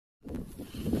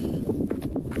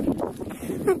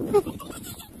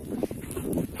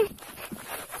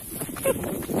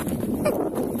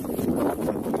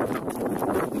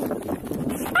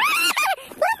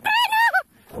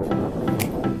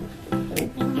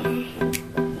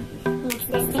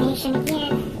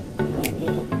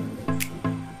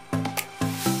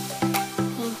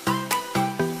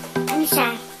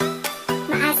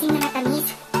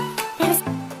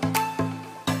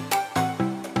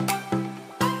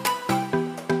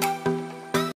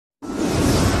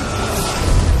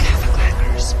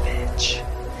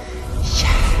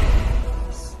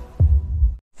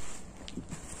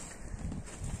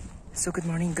So good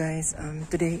morning guys,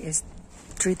 today is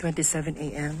 3:27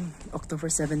 AM,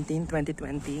 October 17,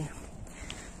 2020.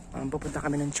 Pupunta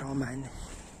kami ng Choman.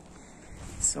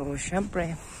 So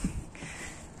syempre,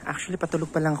 actually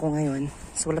patulog pa lang ako ngayon.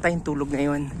 So wala tayong tulog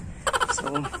ngayon.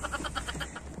 So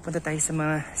pupunta tayo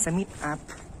sa meet up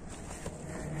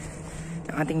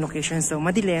ng ating location. So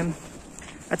madilim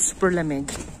at super lamig.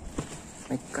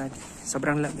 My God,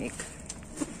 sobrang lamig.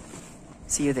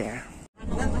 See you there.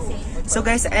 So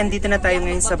guys, andito na tayo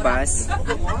ngayon sa bus.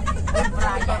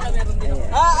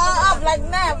 Vlog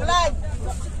na, vlog.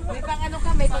 May pang ano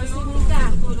ka, may pang swimming ka.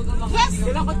 Yes!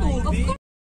 Kailan ko tulog?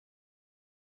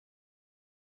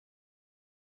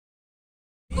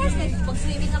 Of course, pag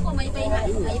swimming ako, may pang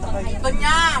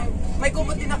Tanya, may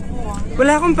kumot din ako.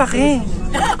 Wala akong pake.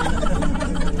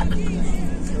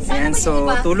 Ayan,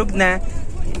 so tulog na.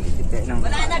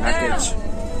 Wala na, girl.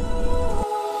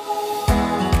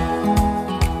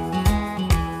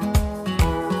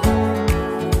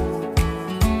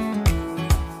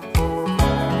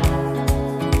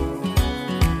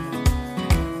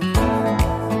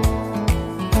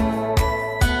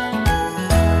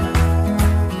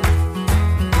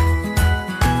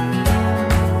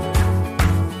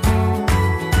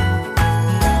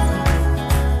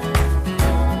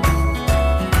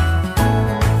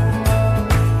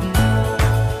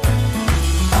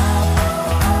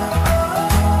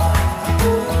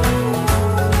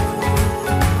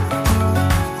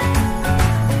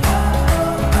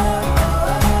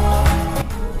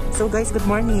 So guys, good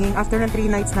morning. After ng 3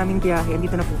 nights naming biyahe,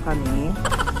 andito na po kami.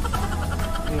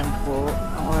 Ayan po.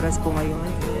 Ang oras po ngayon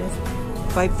is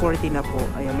 5:40 na po.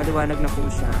 Ayan, maliwanag na po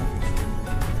siya.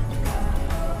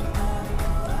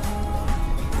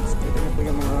 So, ito na po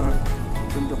yung mga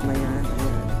bundok na yan.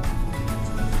 Ayan.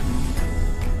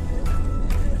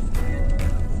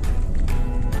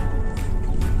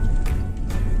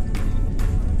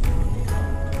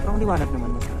 Parang liwanag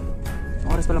naman masyado. Ang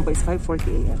oras pa lang po is 5:40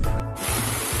 AM.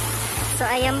 So,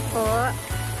 ayan po.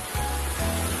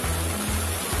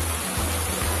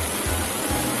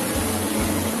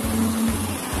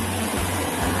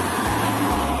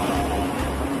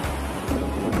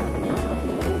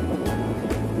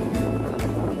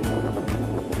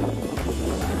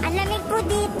 Ang lamig po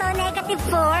dito,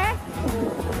 -4.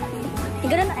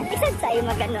 Ganun, isang sa'yo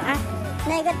magano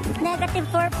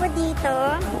 -4 po dito.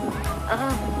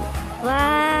 Oh,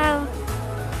 wow.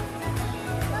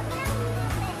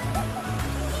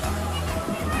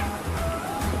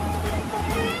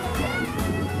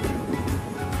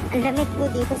 Ang lamig po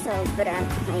dito sobra.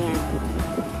 Ayan.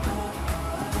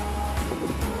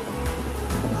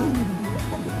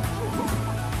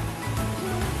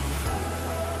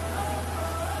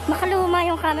 Makaluma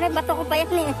yung camera. Bato ko pa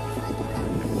yan eh.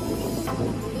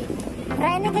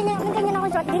 Try na ganyan ako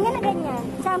shot. Ganyan na ganyan.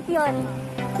 Champion.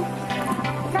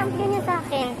 Champion yun sa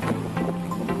akin.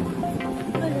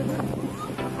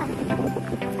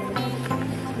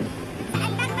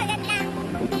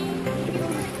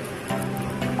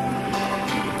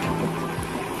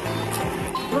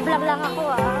 Vlog lang ako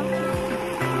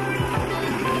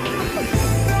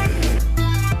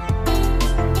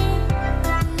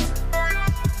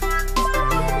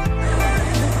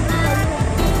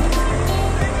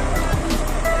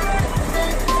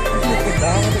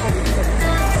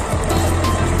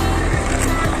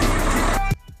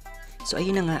So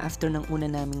ayun na nga, after ng una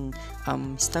naming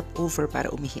stopover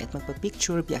para umihi at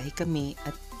magpa-picture, biyahe kami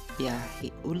at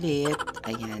biyahe ulit.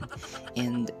 Ayan.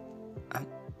 And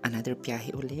another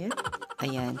biyahe ulit.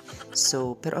 Ayan.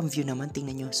 So, pero ang view naman,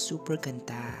 tingnan nyo, super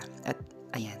ganda. At,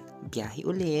 ayan, biyahe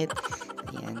ulit.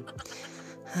 Ayan.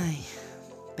 Ay,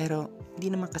 pero,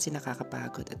 hindi naman kasi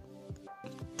nakakapagod. At,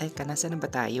 teka, nasa na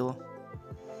ba tayo?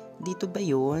 Dito ba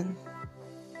yun?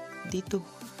 Dito,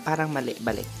 parang mali.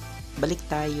 Balik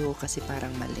tayo kasi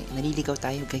parang mali. Naliligaw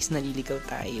tayo, guys. Naliligaw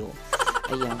tayo.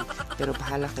 Ayan. Pero,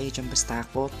 bahala kayo dyan. Basta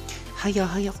ako. Haya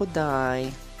ko, day.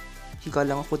 Higa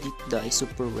lang ako dito, day.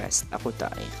 Super rest ako,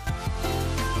 day.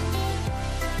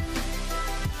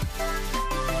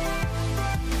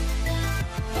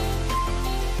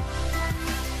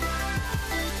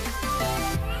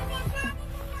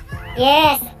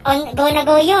 Yes, go na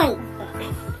go yun.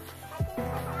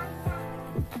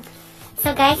 So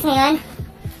guys, ngayon,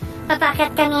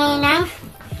 papakyat kami ngayon ng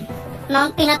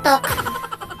Mount Pinotok.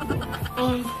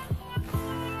 Ayan.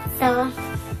 So,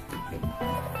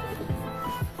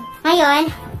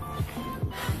 ngayon,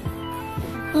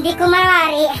 hindi ko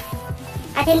mawari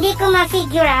at hindi ko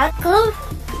ma-figure out kung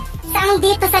saan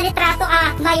dito sa litrato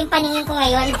aakma yung paningin ko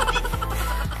ngayon.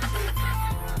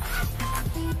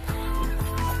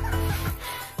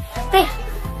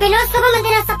 Pinost ko pa man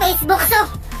din sa Facebook, so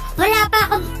wala pa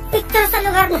akong picture sa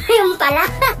lugar na yung pala.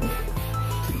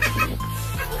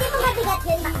 Hindi mo mabigat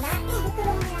yun, bakla?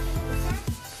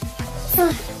 So,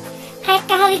 kahit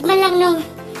kahawig man lang nung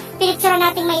pinicture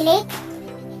nating may lake.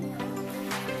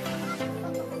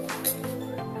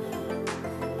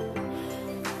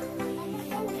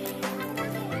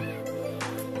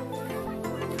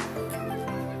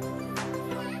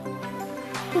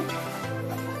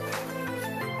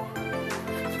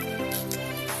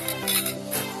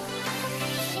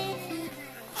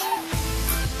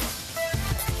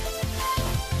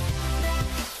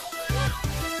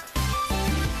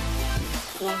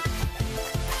 Yan.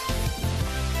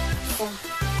 So,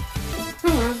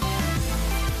 ayan.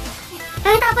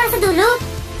 Ay, tao para sa dulo.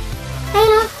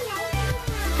 Ayun o.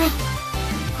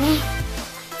 Ay.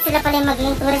 Sila pala yung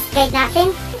magiging tourist guide natin.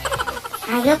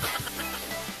 Ayop.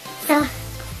 So,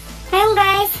 ayun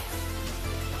guys.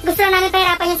 Gusto lang namin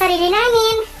pahirapan yung sarili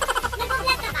namin.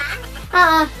 Nag-vlog ka ba?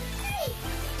 Oo.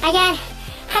 Ayan.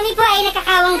 Kami po ay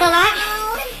nakakawang gawa.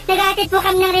 Nag-aatid po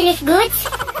kami ng relief goods.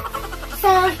 So,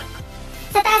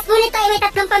 sa taas po nito ay may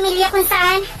 3 pamilya kung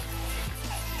saan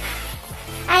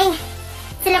ay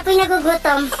sila po'y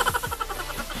nagugutom.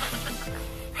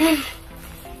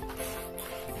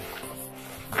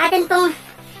 Atin pong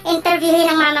interviewin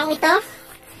ang mamang ito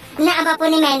na aba po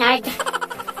ni Maynard.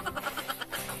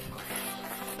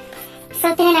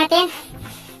 So, tingnan natin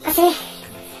kasi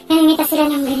namimita sila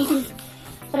ng ganitong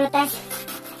prutas.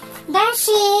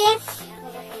 Bashi!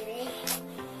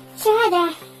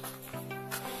 Shada!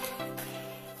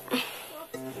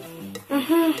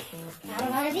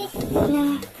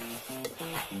 No.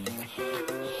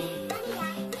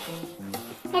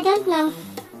 I don't know.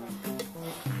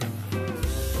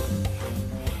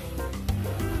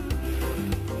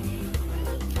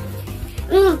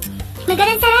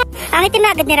 Magaling sarap. Ang itim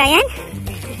na agad ni Ryan?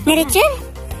 Ni Richard?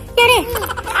 Yari.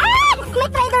 Ah! May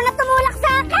trader na tumulak sa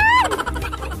akin!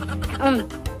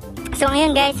 So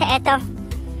ngayon guys, eto.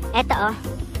 Eto oh.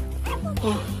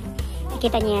 Yan.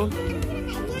 Nakita niyo yan.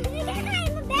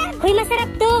 Uy, masarap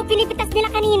to. Pinipitas nila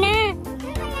kanina.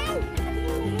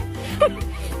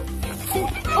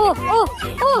 Oh, oh,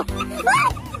 oh.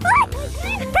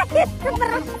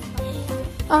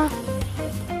 Oh.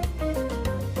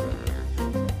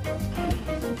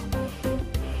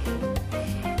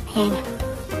 Ayan.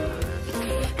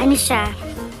 Ano siya?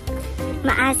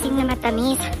 Maasim na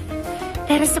matamis.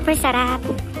 Pero super sarap.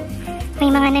 May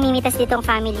mga namimitas dito ang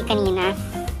family kanina.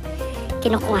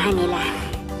 Kinukuha nila.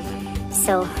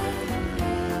 So,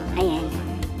 ayan.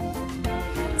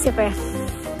 Super.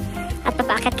 At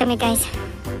papaakyat kami guys.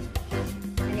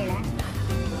 Manila?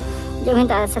 Diyan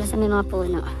tayo sa may mga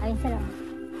puno. Ayun sila.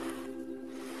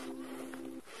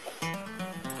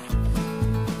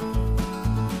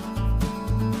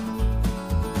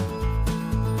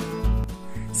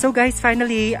 So guys,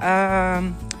 finally,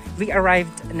 we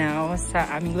arrived now sa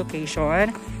aming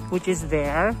location, which is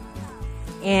there.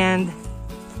 And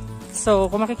so,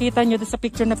 kung makikita nyo sa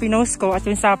picture na pinost ko at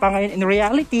yung sapa ngayon in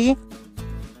reality,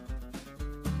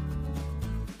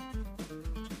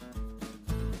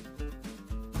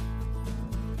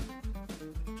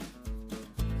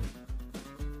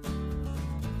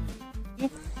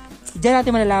 diyan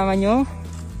natin malalaman yung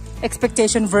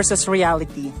expectation versus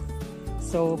reality.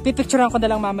 So, pipicturean ko na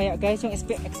lang mamaya guys yung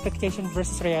expectation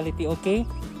versus reality, okay?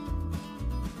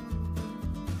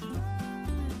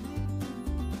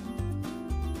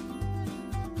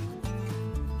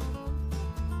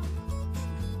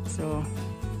 So,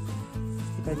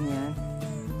 kita niya.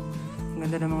 Ang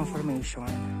ganda ng mga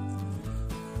formation.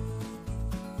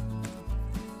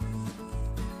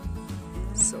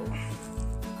 So,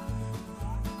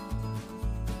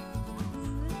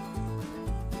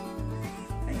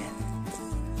 ayan.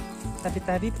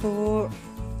 Tabi-tabi po.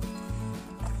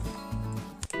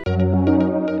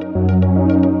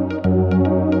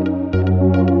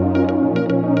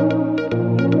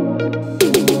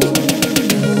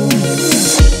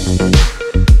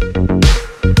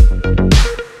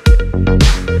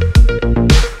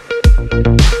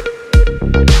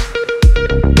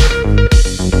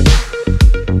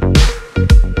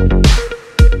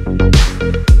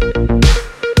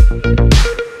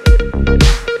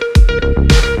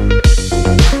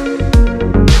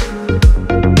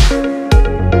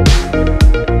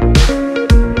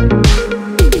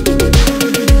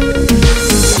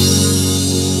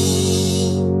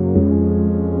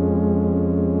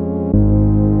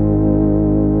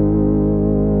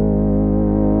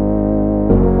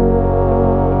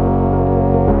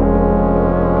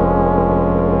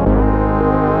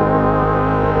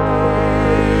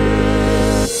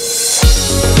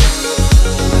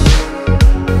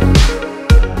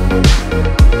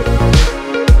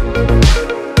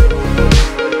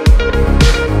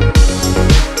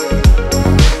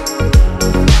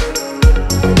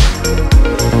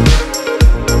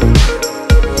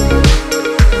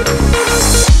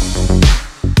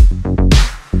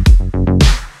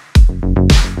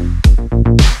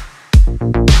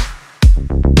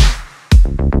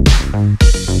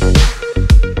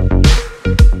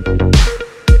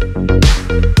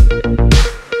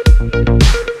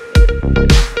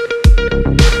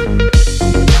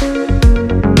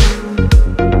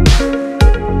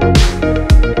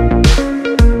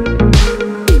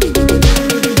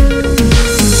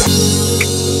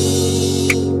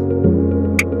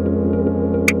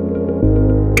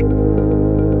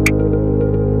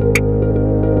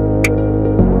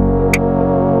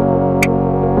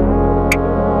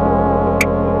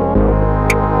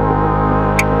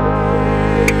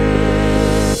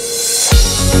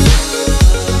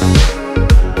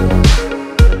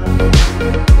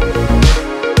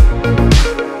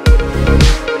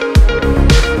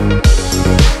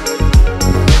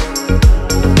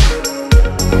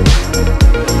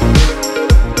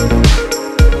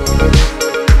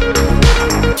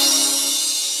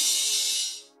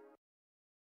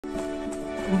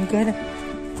 my God.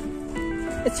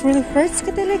 It really hurts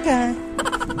ka talaga.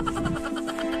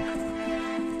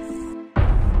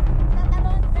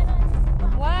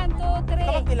 One, two, three.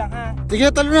 Kapag bilang ha. Sige,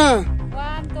 talo na.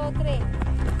 1, 2,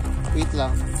 3. Wait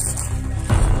lang.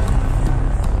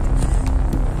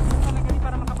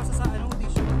 Para makapasa sa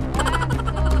audition. 1,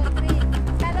 2,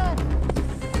 3. Talon.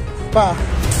 Pa.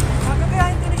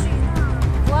 Magagayahin ko na siya.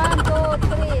 1,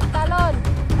 2, 3. Talon.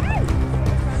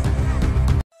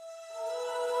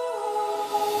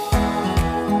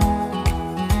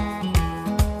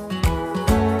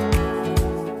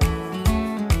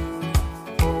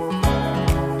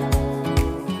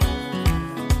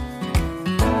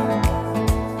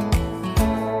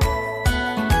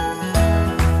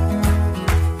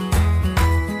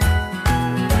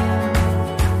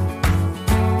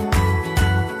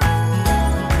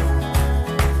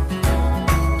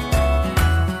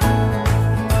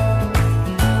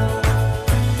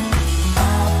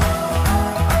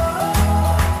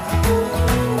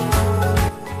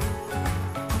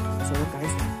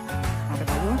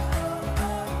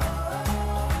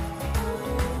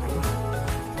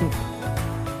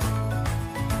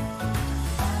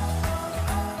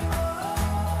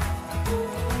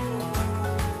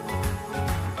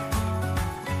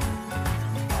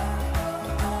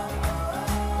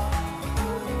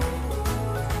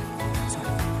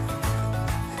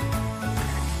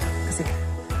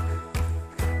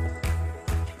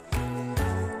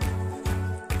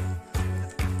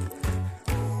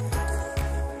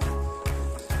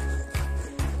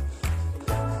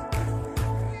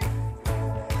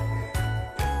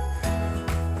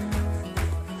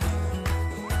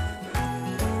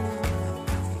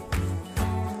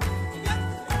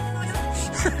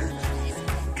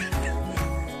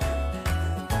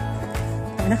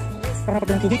 Para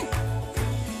pa ng tigit.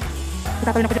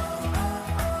 Tatawin ako dyan.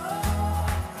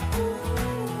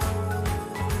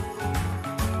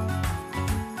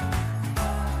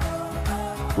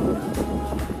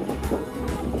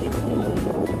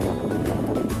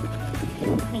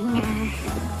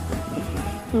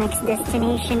 Next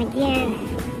destination again.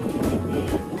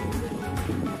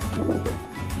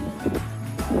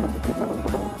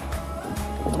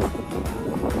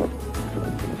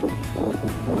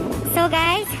 So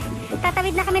guys,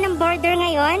 tatawid na kami ng border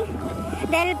ngayon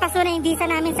dahil paso na yung visa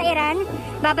namin sa Iran.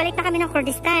 Babalik na kami ng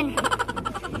Kurdistan.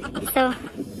 So,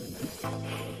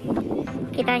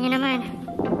 kita nyo naman.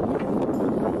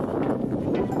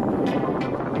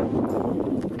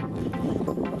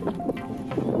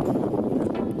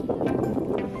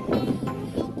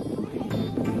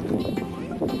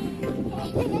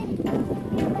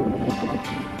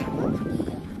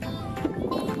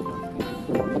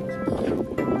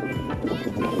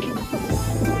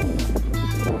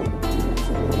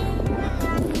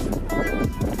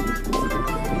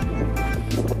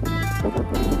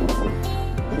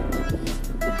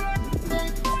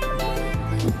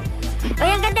 Uy,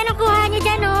 ang ganda ng kuha nyo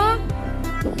dyan, oh.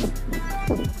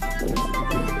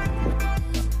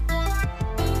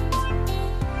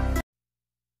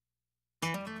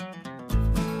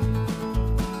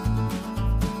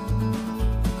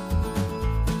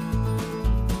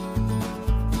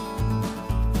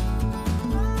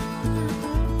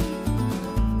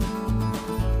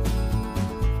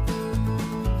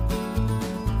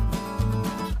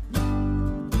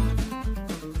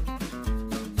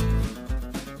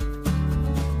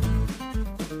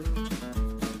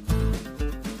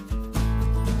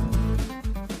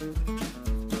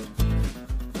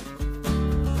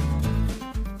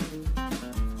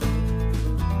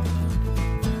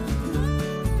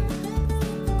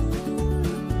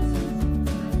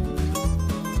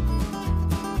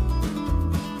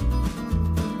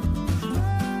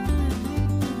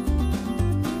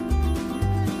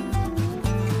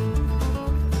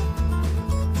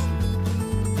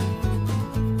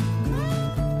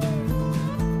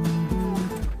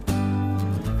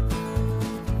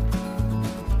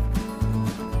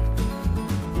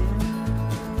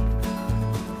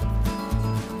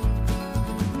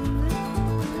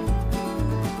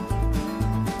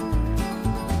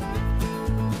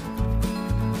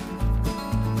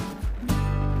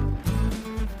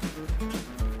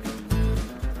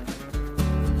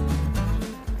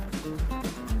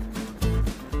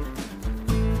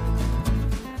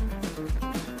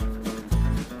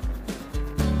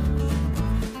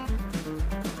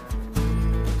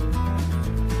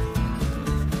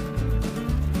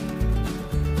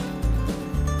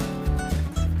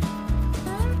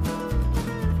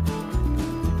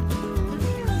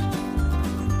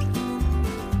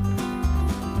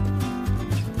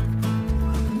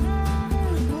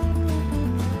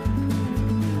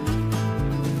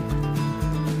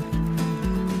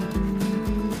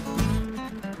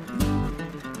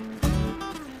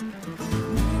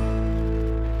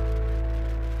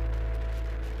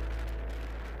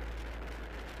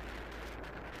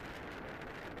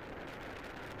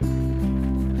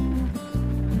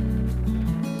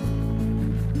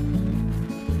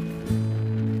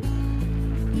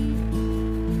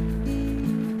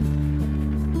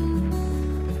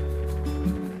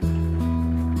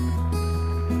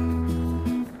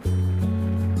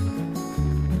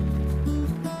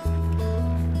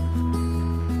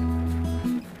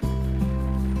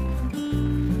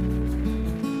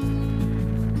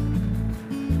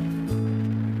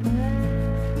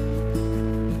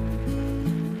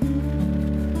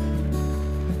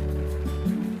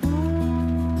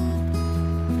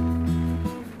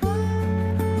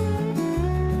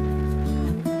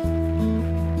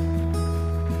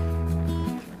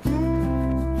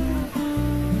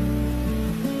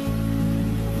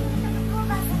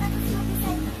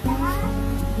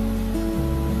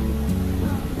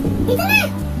 Dito na!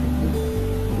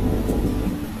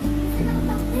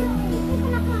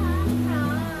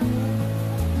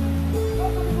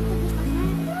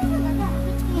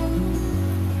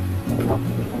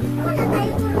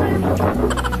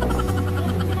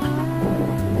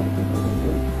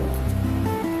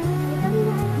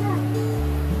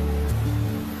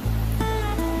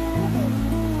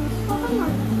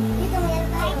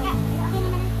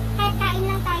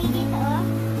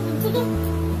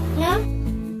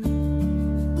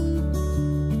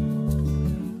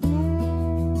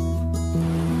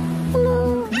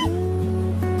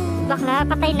 Bakla,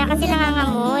 patay na kasi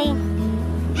nangangamoy.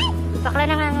 Bakla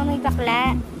nangangamoy,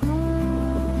 bakla.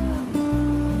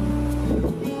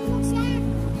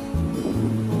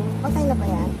 Patay na ba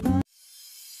yan?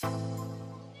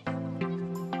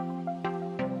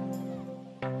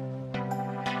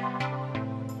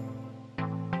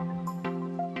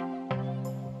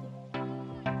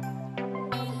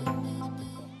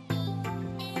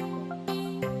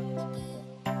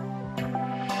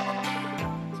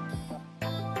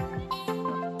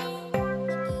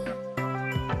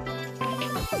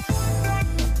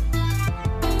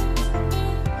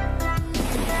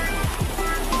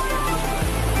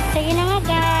 Sige na nga,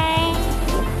 guys.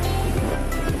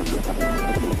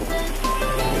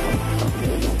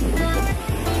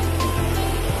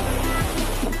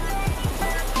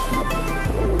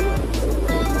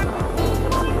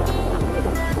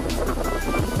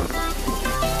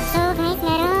 So, guys,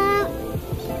 merong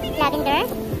lavender.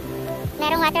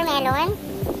 Merong watermelon.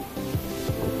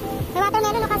 May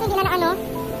watermelon kasi hindi na ano.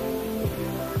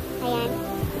 Ayan.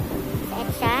 So,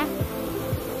 ito siya.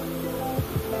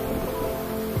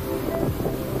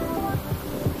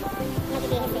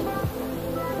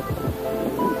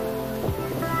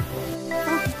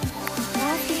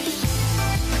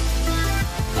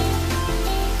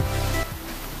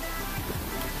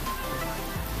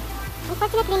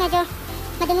 Unfortunately, medyo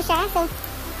madumi siya. So,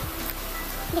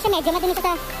 hindi siya medyo madumi siya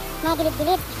sa mga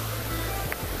gilid-gilid.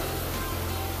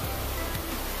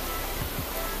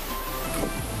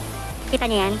 Kita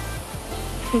niyo yan?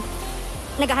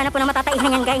 Naghahanap po ng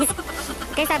matataihan yan, guys.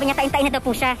 Kaya sabi niya, tain-tain na daw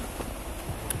po siya.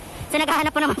 So,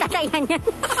 naghahanap po ng matataihan yan.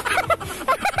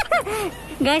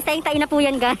 Guys, tain-tain na po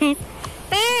yan, guys.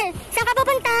 Per, saan ka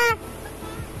pupunta?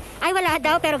 Ay, wala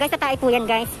daw. Pero guys, tatay po yan,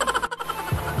 guys.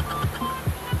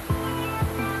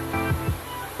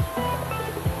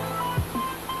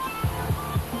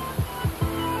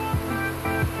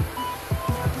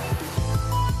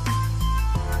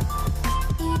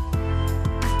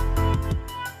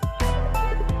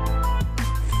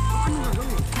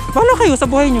 Bahala kayo sa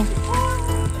buhay nyo.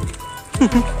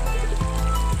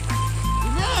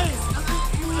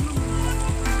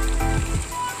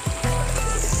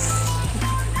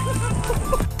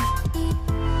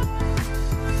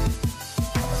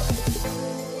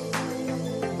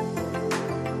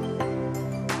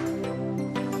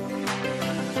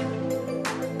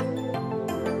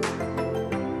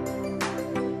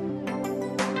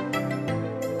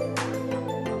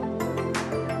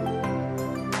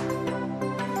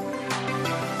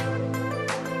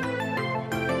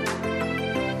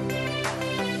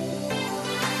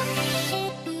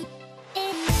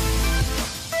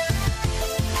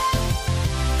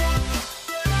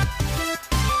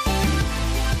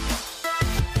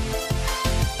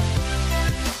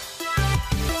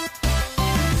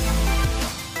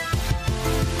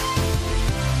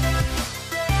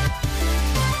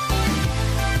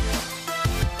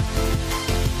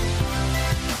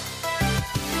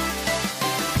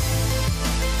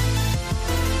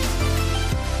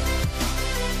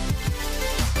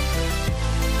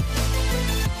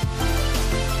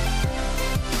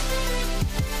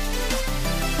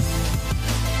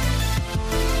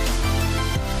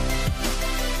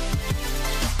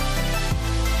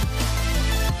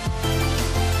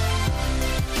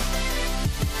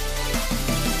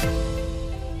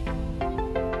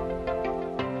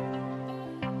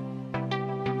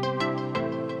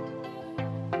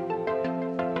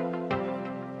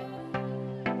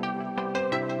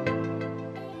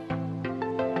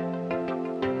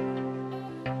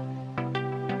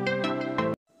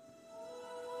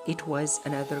 It was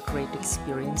another great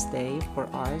experience day for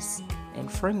us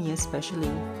and for me especially,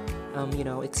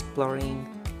 exploring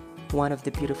one of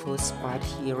the beautiful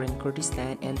spots here in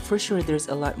Kurdistan, and for sure there's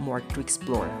a lot more to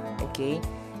explore, okay?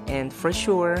 And for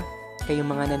sure, kayong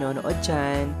mga nanonood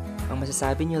dyan, ang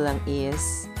masasabi nyo lang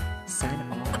is, sana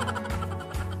all,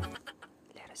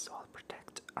 let us all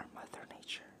protect our mother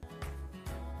nature.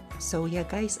 So yeah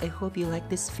guys, I hope you like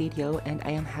this video and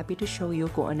I am happy to show you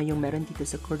kung ano yung meron dito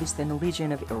sa Kurdistan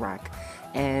Region of Iraq.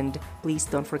 And please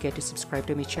don't forget to subscribe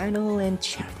to my channel and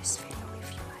share this video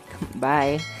if you like.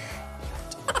 Bye!